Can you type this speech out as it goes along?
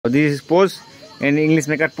This is pose and English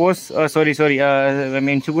maker pose. Sorry. I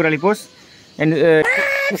mean Sukur Ali pose. And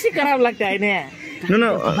no.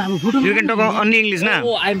 You can talk only English, na?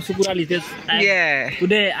 Oh, I'm Sukur Ali. Yeah.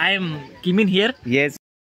 Today I am Kimin here. Yes.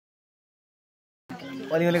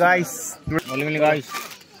 Only guys.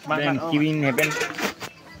 Then Kimin happen.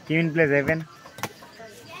 Kimin plays happen.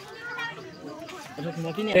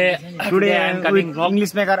 Today I am coming vlog.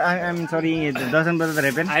 English maker. I'm sorry. Doesn't brother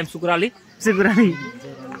happen. I am Sukur Ali.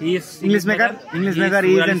 He is English maker. English maker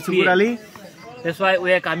is and Sukur Ali. That's why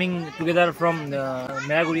we are coming together from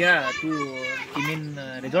Meraguria to Kimin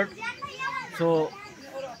resort. So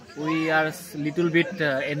we are little bit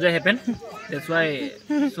enjoy happen. That's why.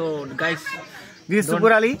 So guys, this is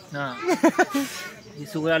Sukur Ali. This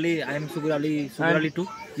is Sukur Ali. I am Sukur Ali. Sukur Ali too.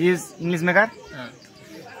 He is English maker.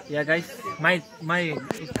 Yeah, guys. My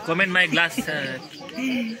comment my glass.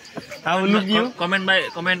 How look you? Comment my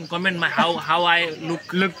how I look.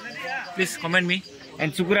 Please comment me.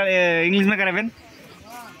 And Sukur Ali, English maker happen.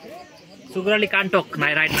 Sukur Ali can't talk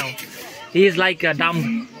right now. He is like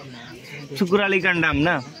dumb. Sukur Ali can dumb,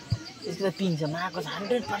 na? It's the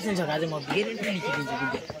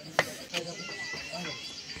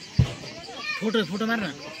 100% photo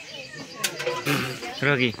marna.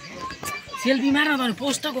 Rogi. Selfie marna भने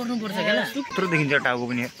post गर्नु पर्छ के ला त्यत्रो देखिन्छ टाउको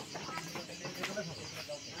पनि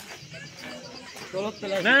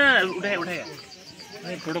ना उठाए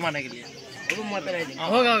मैं फोटो मारने के लिए फोटो मारते रहे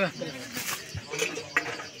होगा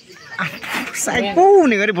साइड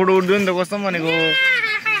पुग्ने गरी फोटो उठ्दियो नि त कस्तो भनेको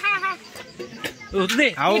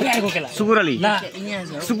उठ्दै हाउ सुकुर अली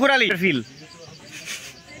फील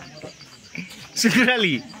सुकुर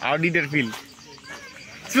Ali how did it feel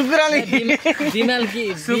Sukur Ali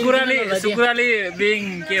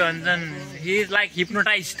being के भन्छन् he is like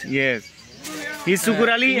hypnotized. Yes, he is Sukur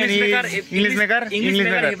Ali and he is English maker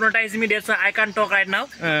hypnotized me. That's why I can't talk right now.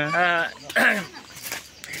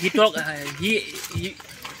 He talk he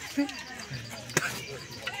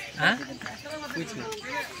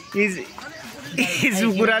He's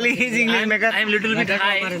Sukur Ali, he's English maker. I'm little bit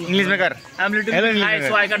high. English maker. I'm little bit high,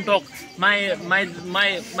 so I can talk. My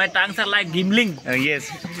tongues are like giggling. Yes.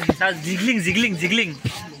 Jiggling.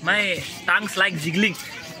 My tongues like jiggling,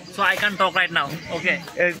 so I can't talk right now. Okay.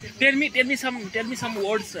 Tell me some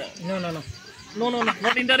words. No,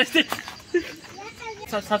 not interested.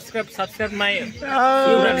 Subscribe my.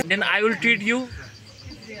 Then I will treat you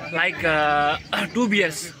like 2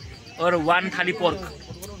 beers or 1 thali pork.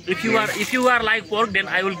 If you are like pork, then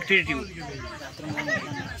I will treat you.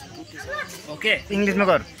 Okay. English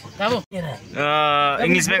maker.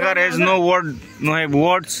 English maker has no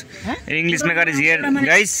words. English maker is here,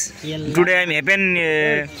 guys. Today I'm happen.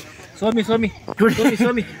 Show me.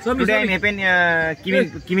 Today I'm happen.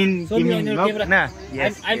 Kimin vlog. Nah.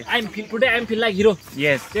 Yes. Today I'm feel like hero.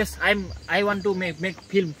 Yes. I want to make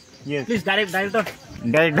film. Yes. Please director.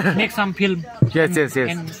 Make some film. Yes.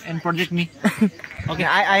 And project me. Okay.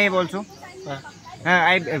 I have also.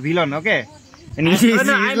 I villain. Okay. And he's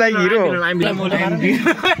like hero. I'm Raja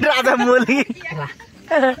moly.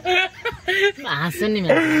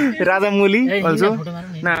 Raja moly also.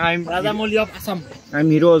 Nah, I'm Raja moly of Assam. I'm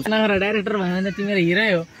hero also. Director bhayna तिमी मेरो हिरो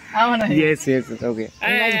हो. Yes. Okay.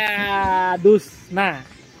 Dus na.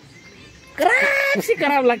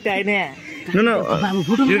 खराब लगता है ना. No.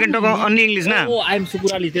 You can talk only English, na? Oh, I'm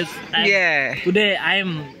Sukur Ali. Yeah. Today I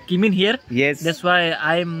am Kimin here. Yes. That's why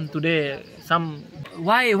I am today some.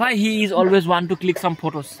 Why he is always want to click some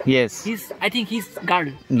photos? Yes. I think he's girl.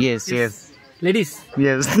 Yes. Ladies.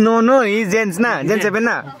 Yes. No. He's gents, na. Gents happen,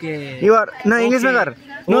 na. Okay. You are no English maker.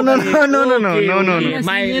 No. My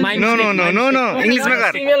No. English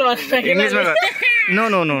maker.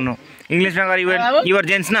 No. English maker. You are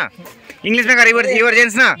gents, na. English maker. You are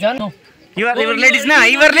gents, na. No. You are ladies, na.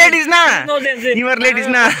 You are ladies, na. You are ladies,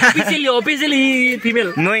 na. Officially he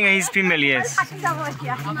female. Knowing he's female, yes.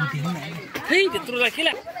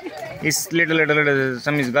 It's little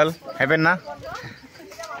some is girl. Happen, na.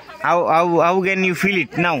 How can you feel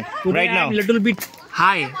it now? Today right now. I'm little bit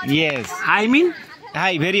high. Yes. High mean?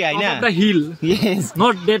 High, very high, na. The hill. Yes.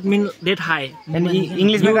 Not that mean that high. And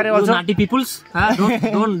English maker also. Naughty peoples.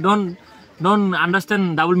 Don't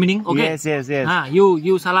understand double meaning. Okay. Yes.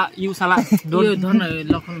 You salah. Don't.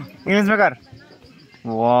 English maker.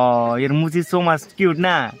 Wow, your mood is so much cute,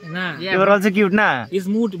 na. You are also cute, na. His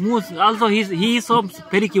mood also he is so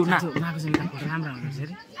very cute, na.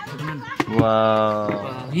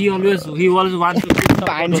 Wow. He always wants to.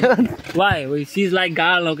 Why? She's like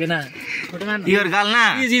girl, okay, na. You are girl,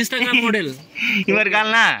 na. He's Instagram model. You are girl,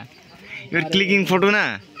 na. You are clicking photo,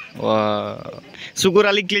 na. Wow. Sukur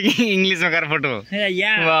Ali clicking English maker photo.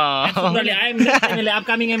 Yeah. Wow. Absolutely. I am next MLA,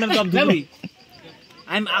 upcoming MLA of Dhubri.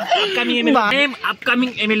 I am upcoming MLA. I am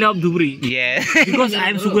upcoming MLA of Dhubri. Yeah. Because I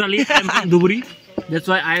am Sukur Ali. I am from Dhubri. That's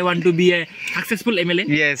why I want to be a successful MLA.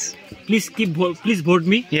 Yes. Please please vote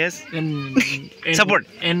me. Yes. And Support.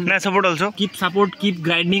 And support also. Keep support. Keep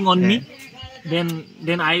grinding on me. Then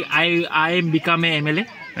I become a MLA.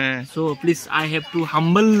 So please, I have to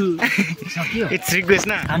humble. It's request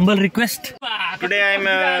na. Humble request. Today I'm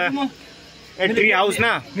at tree house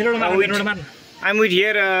na. I'm with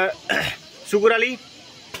here Sukur Ali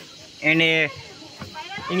and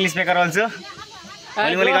English maker also.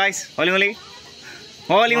 Holy moly guys, holy moly,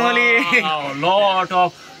 holy moly. Wow, lot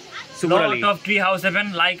of Ali. tree house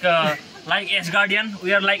happen like S Guardian.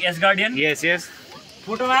 We are like S Guardian. Yes, yes.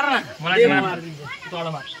 Photo marna.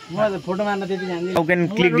 You can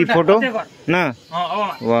click the photo. Na.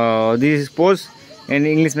 Wow, this is pose and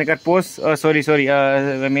English maker pose. Sorry.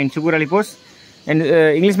 I mean Sukur Ali pose and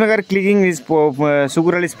English maker clicking this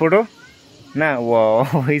Sukur Ali's photo. Na. Wow,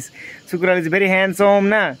 Sukur Ali is very handsome.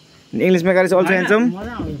 Na. English maker is also handsome.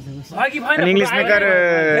 And English maker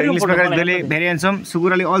is very handsome.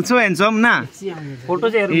 Sukur Ali also handsome. Na.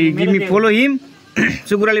 Give me follow him.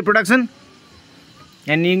 Sukur Ali production.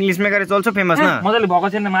 And English maker is also famous, na?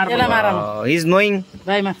 He is knowing.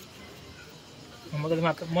 Wow,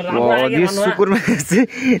 this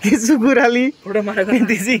Sukur Ali.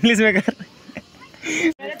 This English maker.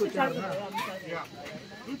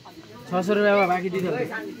 600 रुपया बाकी दी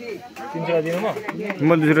 300 दिनु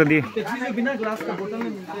म 200 दी बिना glass का बोतल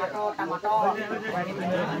में मिलता है टमाटर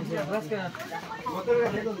ग्लास का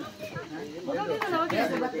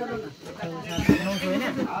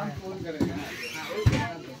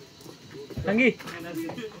संगी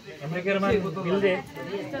हमरे के मिल दे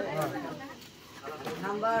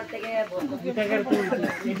नंबर टेके इटा कर तू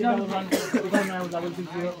 8011